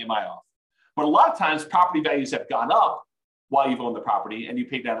drop PMI off. But a lot of times, property values have gone up while you've owned the property, and you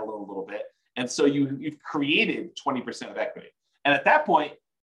paid down a loan a little bit. And so you've created 20% of equity. And at that point,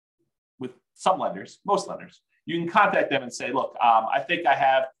 with some lenders, most lenders, you can contact them and say, look, I think I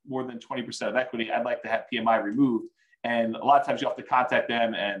have more than 20% of equity. I'd like to have PMI removed. And a lot of times you have to contact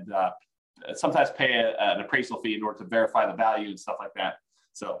them and sometimes pay an appraisal fee in order to verify the value and stuff like that.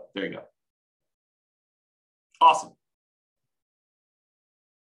 So there you go. Awesome.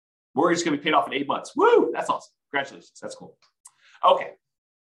 Mortgage is going to be paid off in 8 months. Woo! That's awesome. Congratulations. That's cool. Okay.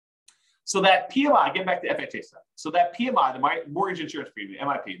 So that PMI, getting back to FHA stuff. So that PMI, the mortgage insurance premium,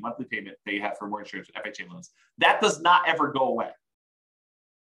 MIP, monthly payment that you have for mortgage insurance, FHA loans, that does not ever go away,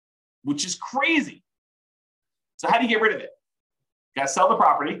 which is crazy. So how do you get rid of it? You got to sell the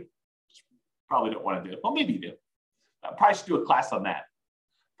property. Probably don't want to do it. Well, maybe you do. Probably should do a class on that.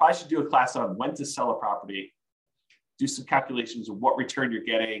 Probably should do a class on when to sell a property. Do some calculations of what return you're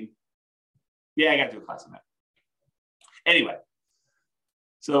getting. Yeah, I got to do a class on that. Anyway,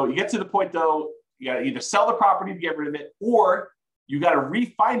 so you get to the point, though, you got to either sell the property to get rid of it, or you got to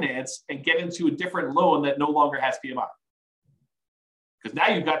refinance and get into a different loan that no longer has PMI. Because now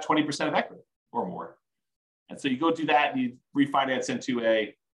you've got 20% of equity or more. And so you go do that and you refinance into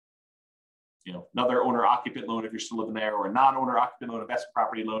another owner occupant loan if you're still living there, or a non-owner occupant loan, investment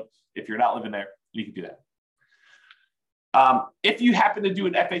property loan if you're not living there. You can do that. If you happen to do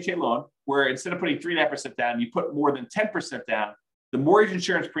an FHA loan where instead of putting 3.5% down, you put more than 10% down, the mortgage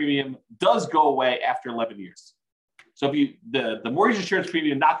insurance premium does go away after 11 years. So if the mortgage insurance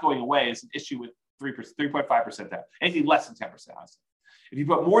premium not going away is an issue with 3.5% down, anything less than 10%, honestly. If you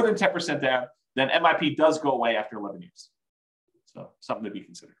put more than 10% down, then MIP does go away after 11 years. So something to be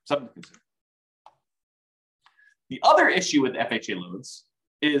considered, something to consider. The other issue with FHA loans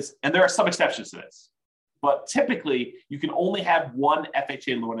is, and there are some exceptions to this, but typically you can only have one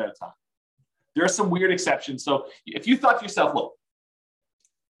FHA loan at a time. There are some weird exceptions. So if you thought to yourself, look,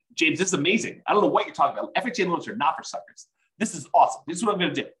 James, this is amazing. I don't know what you're talking about. FHA loans are not for suckers. This is awesome. This is what I'm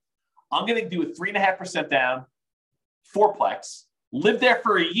going to do. I'm going to do a 3.5% down fourplex, live there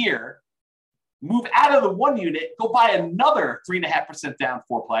for a year, move out of the one unit, go buy another 3.5% down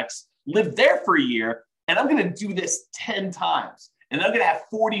fourplex, live there for a year, and I'm going to do this 10 times. And I'm going to have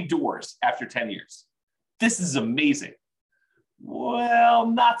 40 doors after 10 years. This is amazing. Well,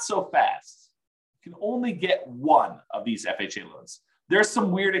 not so fast. You can only get one of these FHA loans. There's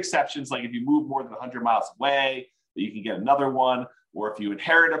some weird exceptions, like if you move more than 100 miles away, that you can get another one, or if you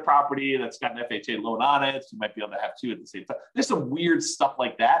inherit a property that's got an FHA loan on it, you might be able to have two at the same time. There's some weird stuff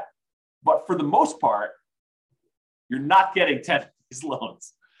like that. But for the most part, you're not getting 10 of these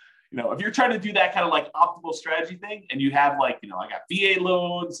loans. If you're trying to do that kind of like optimal strategy thing, and you have like, I got VA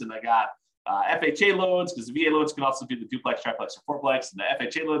loans and I got FHA loans, because the VA loans can also be the duplex, triplex, or fourplex, and the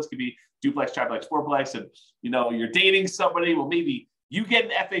FHA loans can be duplex, triplex, fourplex. And you're dating somebody, well, maybe you get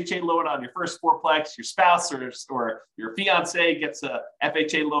an FHA loan on your first fourplex, your spouse or your fiance gets a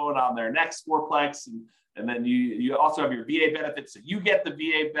FHA loan on their next fourplex, and then you also have your VA benefit. So you get the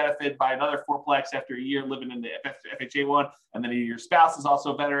VA benefit by another fourplex after a year living in the FHA one, and then your spouse is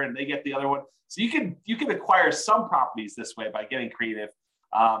also better and they get the other one. So you can acquire some properties this way by getting creative,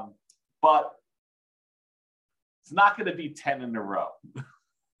 but it's not going to be 10 in a row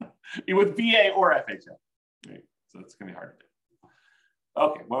with VA or FHA. Right? So it's going to be hard to do.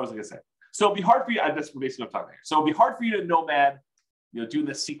 Okay, what was I going to say? So it'd be hard for you. That's basically what I'm talking about here. So it'd be hard for you to nomad, doing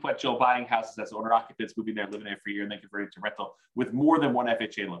this sequential buying houses as owner occupants, moving there, living there for a year, and then converting to rental with more than one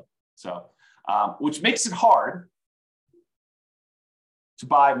FHA loan. So, which makes it hard to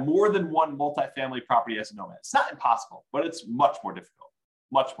buy more than one multifamily property as a nomad. It's not impossible, but it's much more difficult.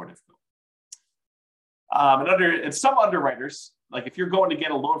 Much more difficult. And some underwriters, like if you're going to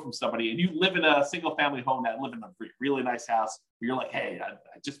get a loan from somebody and you live in a single family home that live in a really nice house, you're like, hey,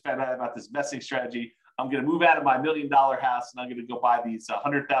 I just found out about this vesting strategy. I'm going to move out of my $1 million house and I'm going to go buy these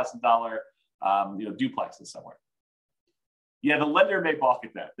 $100,000 duplexes somewhere. Yeah, the lender may balk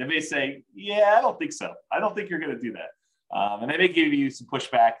at that. They may say, yeah, I don't think so. I don't think you're going to do that. And they may give you some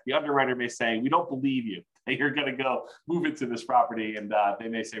pushback. The underwriter may say, we don't believe you that you're going to go move into this property. And they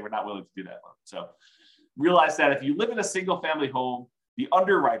may say, we're not willing to do that loan. So realize that if you live in a single family home, the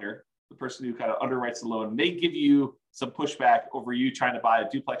underwriter, the person who kind of underwrites the loan, may give you some pushback over you trying to buy a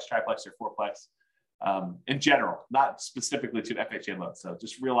duplex, triplex, or fourplex in general, not specifically to an FHA loan. So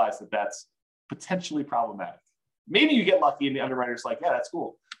just realize that that's potentially problematic. Maybe you get lucky and the underwriter's like, yeah, that's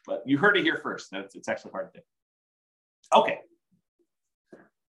cool. But you heard it here first. It's actually hard to do. Okay.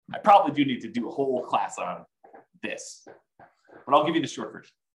 I probably do need to do a whole class on this, but I'll give you the short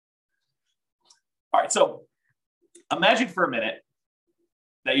version. All right, so imagine for a minute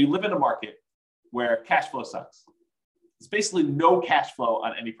that you live in a market where cash flow sucks. There's basically no cash flow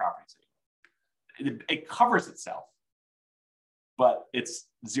on any property. It covers itself, but it's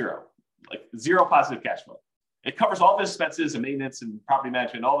zero, like zero positive cash flow. It covers all the expenses and maintenance and property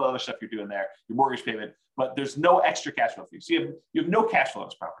management, all the other stuff you're doing there, your mortgage payment, but there's no extra cash flow for you. So you have no cash flow on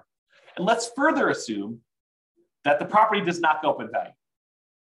this property. And let's further assume that the property does not go up in value.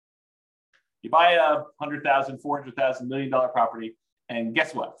 You buy a $100,000, $400,000, $1 million property, and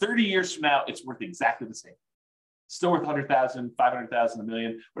guess what? 30 years from now, it's worth exactly the same. Still worth $100,000, $500,000, $1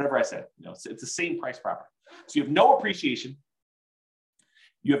 million, whatever I said. It's the same price property. So you have no appreciation,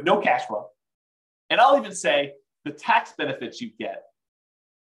 you have no cash flow, and I'll even say the tax benefits you get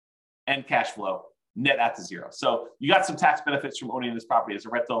and cash flow net out to zero. So you got some tax benefits from owning this property as a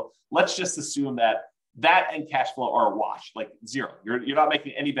rental. Let's just assume that and cash flow are a wash, like zero. You're not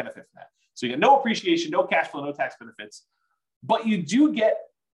making any benefit from that. So you get no appreciation, no cash flow, no tax benefits, but you do get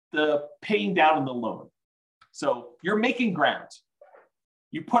the paying down on the loan. So you're making ground.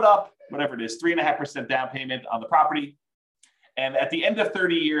 You put up whatever it is, 3.5% down payment on the property, And at the end of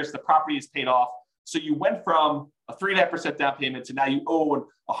 30 years, the property is paid off. So you went from a 3.5% down payment to now you own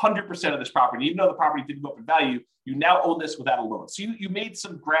 100% of this property. Even though the property didn't go up in value, you now own this without a loan. So you made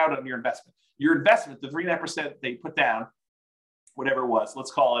some ground on your investment. Your investment, the 3.5% they put down, whatever it was,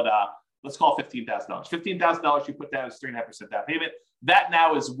 let's call it $15,000. $15,000 you put down as 3.5% down payment. That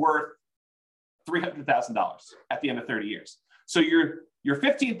now is worth $300,000 at the end of 30 years. So your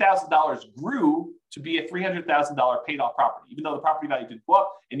 $15,000 grew to be a $300,000 paid off property, even though the property value didn't go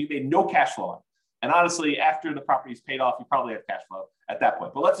up and you made no cash flow on it. And honestly, after the property is paid off, you probably have cash flow at that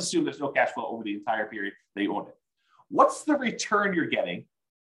point. But let's assume there's no cash flow over the entire period that you own it. What's the return you're getting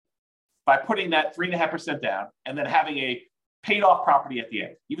by putting that 3.5% down and then having a paid off property at the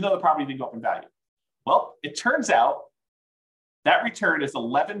end, even though the property didn't go up in value? Well, it turns out that return is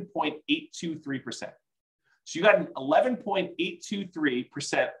 11.823%. So you got an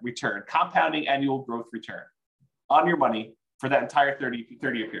 11.823% return, compounding annual growth return on your money for that entire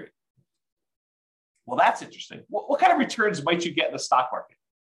 30-year period. Well, that's interesting. What kind of returns might you get in the stock market?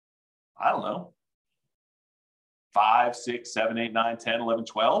 I don't know. 5, 6, 7, 8, 9, 10, 11,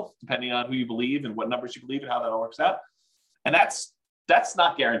 12, depending on who you believe and what numbers you believe and how that all works out. And that's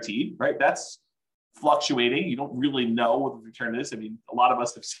not guaranteed, right? That's fluctuating. You don't really know what the return is. I mean, a lot of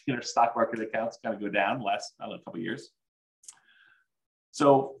us have seen our stock market accounts kind of go down the last, couple of years.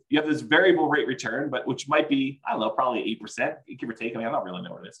 So you have this variable rate return, but which might be, probably 8%, give or take. I mean, I don't really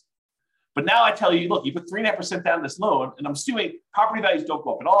know what it is. But now I tell you, look, you put 3.5% down this loan, and I'm assuming property values don't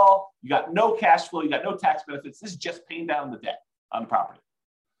go up at all. You got no cash flow. You got no tax benefits. This is just paying down the debt on the property.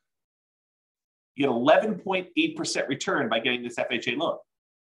 You get 11.8% return by getting this FHA loan.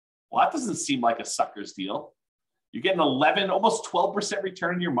 Well, that doesn't seem like a sucker's deal. You're getting 11, almost 12%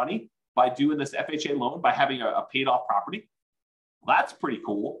 return on your money by doing this FHA loan, by having a paid off property. Well, that's pretty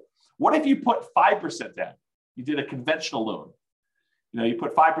cool. What if you put 5% down? You did a conventional loan. You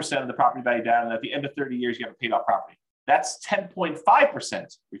put 5% of the property value down, and at the end of 30 years, you have a paid off property. That's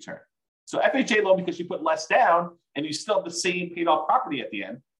 10.5% return. So FHA loan, because you put less down and you still have the same paid off property at the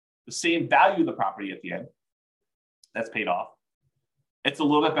end, the same value of the property at the end, that's paid off. It's a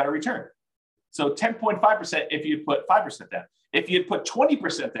little bit better return. So 10.5% if you put 5% down. If you put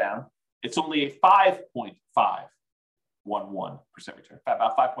 20% down, it's only a 5.511% return,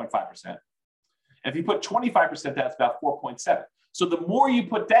 about 5.5%. And if you put 25% down, it's about 4.7. So the more you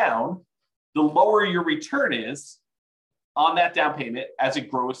put down, the lower your return is on that down payment as it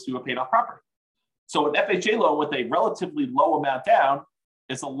grows to a paid off property. So an FHA loan with a relatively low amount down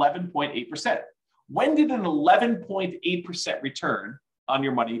is 11.8%. When did an 11.8% return on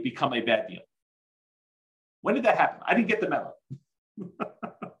your money become a bad deal? When did that happen? I didn't get the memo.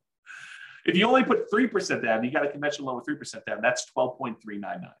 If you only put 3% down, you got a conventional loan with 3% down, that's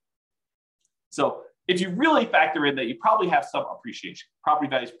 12.399. So if you really factor in that you probably have some appreciation, property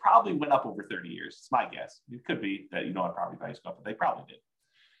values probably went up over 30 years. It's my guess. It could be that you don't have property values go up, but they probably did.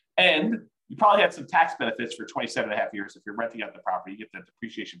 And you probably had some tax benefits for 27.5 years. If you're renting out the property, you get that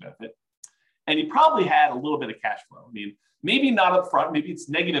depreciation benefit. And you probably had a little bit of cash flow. I mean, maybe not up front, maybe it's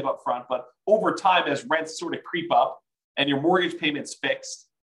negative up front, but over time as rents sort of creep up and your mortgage payment's fixed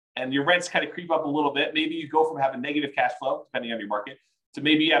and your rents kind of creep up a little bit, maybe you go from having negative cash flow, depending on your market, to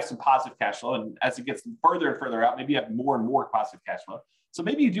maybe you have some positive cash flow. And as it gets further and further out, maybe you have more and more positive cash flow. So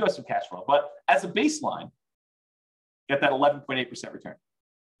maybe you do have some cash flow, but as a baseline, get that 11.8% return.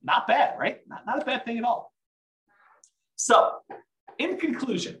 Not bad, right? Not a bad thing at all. So in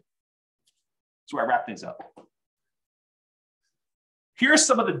conclusion, that's where I wrap things up. Here are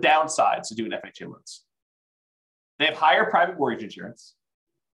some of the downsides to doing FHA loans. They have higher private mortgage insurance.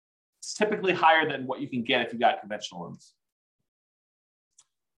 It's typically higher than what you can get if you got conventional loans.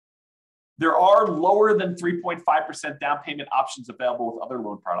 There are lower than 3.5% down payment options available with other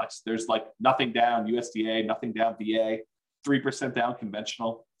loan products. There's like nothing down USDA, nothing down VA, 3% down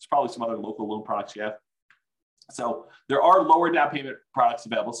conventional. There's probably some other local loan products you have. So there are lower down payment products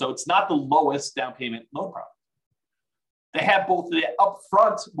available. So it's not the lowest down payment loan product. They have both the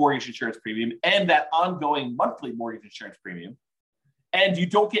upfront mortgage insurance premium and that ongoing monthly mortgage insurance premium. And you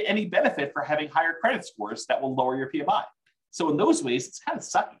don't get any benefit for having higher credit scores that will lower your PMI. So in those ways, it's kind of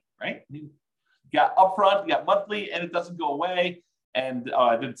sucky, right? I mean, you got upfront, you got monthly, and it doesn't go away. And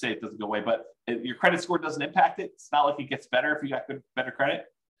I didn't say it doesn't go away, but your credit score doesn't impact it. It's not like it gets better if you got better credit.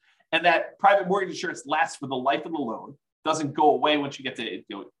 And that private mortgage insurance lasts for the life of the loan, doesn't go away once you get to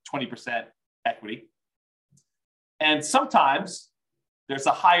 20% equity. And sometimes there's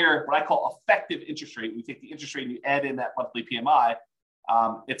a higher, what I call effective interest rate. We take the interest rate and you add in that monthly PMI.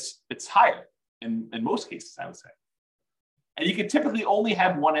 It's higher in most cases, I would say. And you can typically only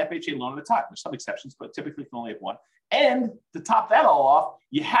have one FHA loan at a time. There's some exceptions, but typically you can only have one. And to top that all off,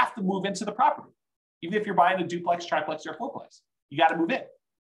 you have to move into the property. Even if you're buying a duplex, triplex, or fourplex, you got to move in.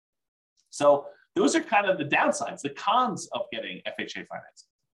 So those are kind of the downsides, the cons of getting FHA financing.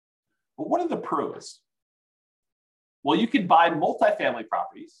 But what are the pros? Well, you can buy multifamily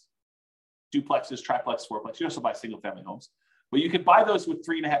properties, duplexes, triplex, fourplex. You also buy single family homes, but you could buy those with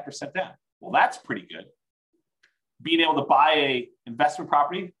 3.5% down. Well, that's pretty good. Being able to buy a investment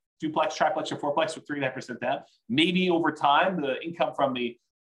property, duplex, triplex, or fourplex with 3.5% down, maybe over time, the income from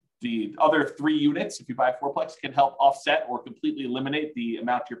the other 3 units, if you buy a fourplex, can help offset or completely eliminate the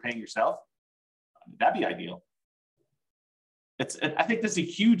amount you're paying yourself. That'd be ideal. I think this is a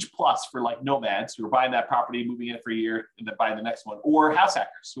huge plus for like nomads who are buying that property, moving in for a year, and then buying the next one, or house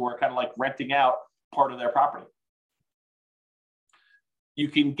hackers who are kind of like renting out part of their property. You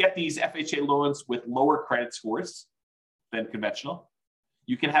can get these FHA loans with lower credit scores than conventional.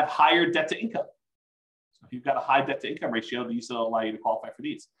 You can have higher debt to income. So if you've got a high debt to income ratio, these will allow you to qualify for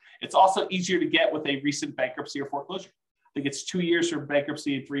these. It's also easier to get with a recent bankruptcy or foreclosure. I think it's 2 years for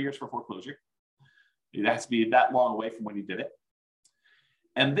bankruptcy and 3 years for foreclosure. It has to be that long away from when you did it.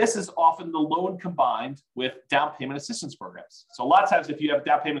 And this is often the loan combined with down payment assistance programs. So a lot of times if you have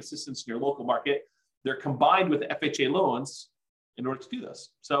down payment assistance in your local market, they're combined with FHA loans in order to do this.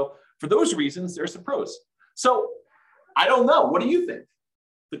 So for those reasons, there's some pros. So I don't know. What do you think?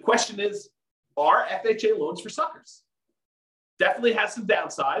 The question is, are FHA loans for suckers? Definitely has some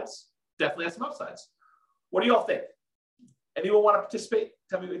downsides, definitely has some upsides. What do you all think? Anyone want to participate?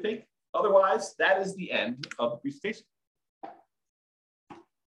 Tell me what you think. Otherwise, that is the end of the presentation.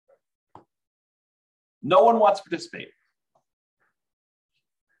 No one wants to participate.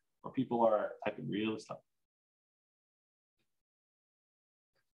 Or people are typing real stuff.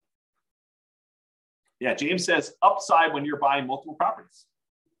 Yeah, James says upside when you're buying multiple properties.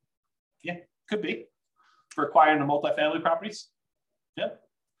 Yeah, could be. For acquiring the multifamily properties. Yeah,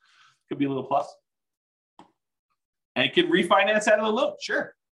 could be a little plus. And you can refinance out of the loan.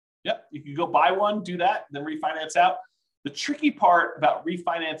 Sure. Yep, you can go buy one, do that, then refinance out. The tricky part about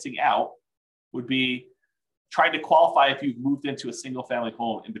refinancing out would be trying to qualify if you've moved into a single family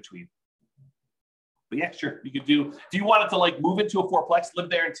home in between. But yeah, sure. You could do, if you wanted to like move into a fourplex, live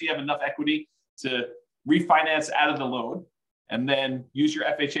there until you have enough equity to refinance out of the loan and then use your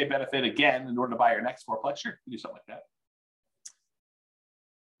FHA benefit again in order to buy your next fourplex, sure, you can do something like that.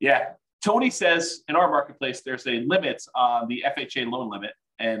 Yeah, Tony says in our marketplace, there's a limit on the FHA loan limit,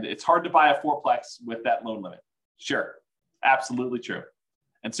 and it's hard to buy a fourplex with that loan limit. Sure, absolutely true.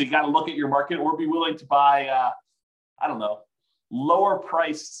 And so you got to look at your market or be willing to buy, I don't know, lower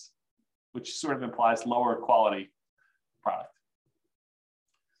priced, which sort of implies lower quality product.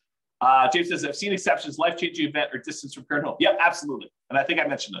 James says, I've seen exceptions, life-changing event or distance from current home. Yep, absolutely. And I think I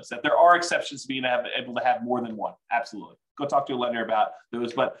mentioned those, that there are exceptions to being able to have more than one. Absolutely. Go talk to a lender about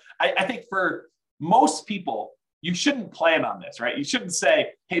those. But I think for most people, you shouldn't plan on this, right? You shouldn't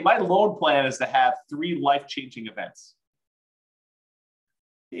say, hey, my loan plan is to have 3 life-changing events.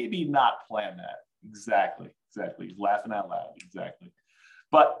 Maybe not plan that. Exactly. He's laughing out loud. Exactly.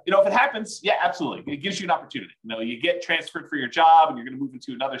 But, if it happens, yeah, absolutely. It gives you an opportunity. You get transferred for your job and you're going to move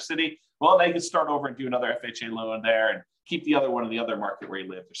into another city. Well, now you can start over and do another FHA loan there and keep the other one in the other market where you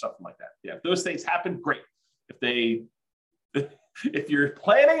live or something like that. Yeah, if those things happen, great. If you're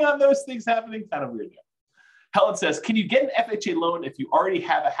planning on those things happening, kind of weird there. Helen says, can you get an FHA loan if you already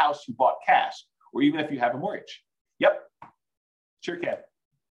have a house you bought cash or even if you have a mortgage? Yep, sure can.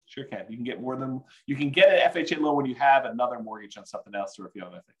 Sure can. You can get an FHA loan when you have another mortgage on something else or if you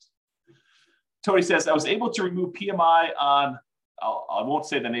have other things. Tony says, I was able to remove PMI on, I won't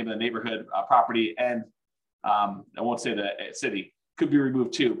say the name of the neighborhood property, and I won't say the city, could be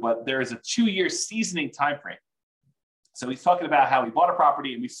removed too, but there is a 2-year seasoning time frame. So he's talking about how he bought a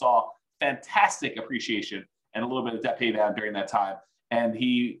property and we saw fantastic appreciation and a little bit of debt pay down during that time. And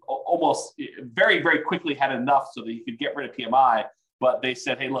he almost very, very quickly had enough so that he could get rid of PMI. But they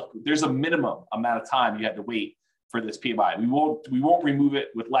said, hey, look, there's a minimum amount of time you had to wait for this PMI. We won't remove it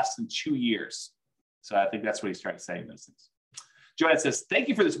with less than 2 years. So I think that's what he's trying to say in those things. Joanne says, thank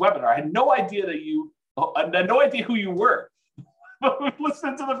you for this webinar. I had no idea I had no idea who you were.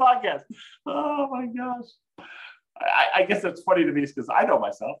 Listen to the podcast. Oh my gosh. I guess that's funny to me because I know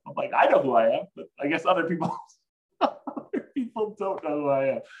myself. I'm like, I know who I am, but I guess other people don't know who I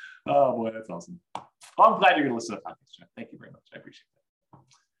am. Oh boy, that's awesome. Well, I'm glad you're going to listen to the podcast, John. Thank you very much. I appreciate that.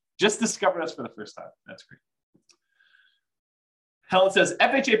 Just discovered us for the first time. That's great. Helen says,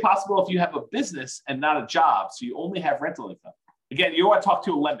 FHA possible if you have a business and not a job, so you only have rental income. Again, you want to talk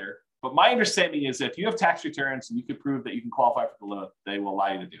to a lender But my understanding is if you have tax returns and you can prove that you can qualify for the loan, they will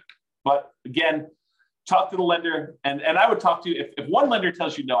allow you to do it. But again, talk to the lender. And I would talk to, if one lender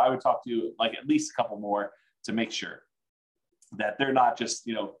tells you no, I would talk to like at least a couple more to make sure that they're not just,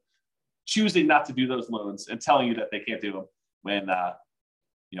 choosing not to do those loans and telling you that they can't do them when,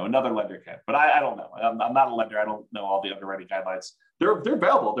 another lender can. But I don't know. I'm not a lender. I don't know all the underwriting guidelines. They're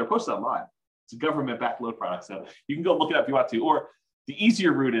available. They're posted online. It's a government-backed loan product. So you can go look it up if you want to. Or the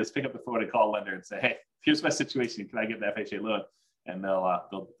easier route is pick up the phone and call a lender and say, hey, here's my situation. Can I get an FHA loan? And they'll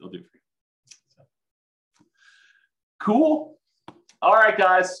do it for you. So. Cool. All right,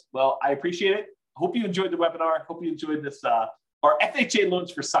 guys. Well, I appreciate it. Hope you enjoyed the webinar. Hope you enjoyed this, our FHA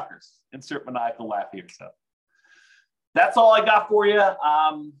Loans for Suckers. Insert maniacal laugh here. So that's all I got for you.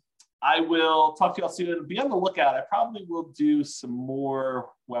 I will talk to you all soon. Be on the lookout. I probably will do some more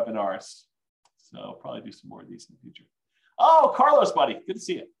webinars. So I'll probably do some more of these in the future. Oh, Carlos, buddy. Good to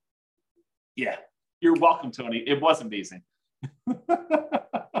see you. Yeah, you're welcome, Tony. It was amazing.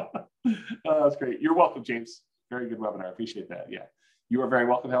 That was great. You're welcome, James. Very good webinar. I appreciate that. Yeah. You are very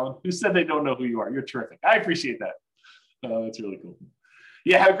welcome, Helen. Who said they don't know who you are? You're terrific. I appreciate that. That's really cool.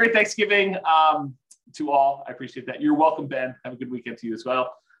 Yeah, have a great Thanksgiving to all. I appreciate that. You're welcome, Ben. Have a good weekend to you as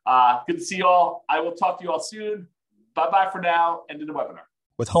well. Good to see you all. I will talk to you all soon. Bye-bye for now. End of the webinar.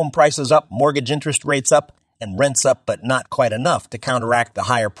 With home prices up, mortgage interest rates up, and rents up but not quite enough to counteract the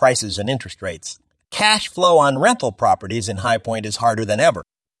higher prices and interest rates, cash flow on rental properties in High Point is harder than ever.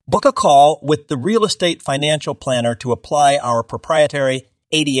 Book a call with the Real Estate Financial Planner to apply our proprietary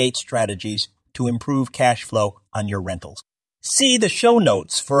 88 strategies to improve cash flow on your rentals. See the show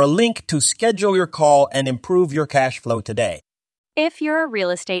notes for a link to schedule your call and improve your cash flow today. If you're a real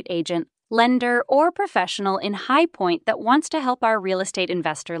estate agent, lender, or professional in High Point that wants to help our real estate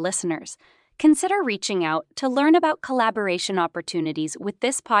investor listeners, consider reaching out to learn about collaboration opportunities with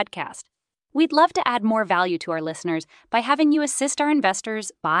this podcast. We'd love to add more value to our listeners by having you assist our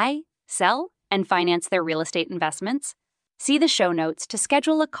investors buy, sell, and finance their real estate investments. See the show notes to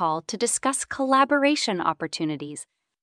schedule a call to discuss collaboration opportunities.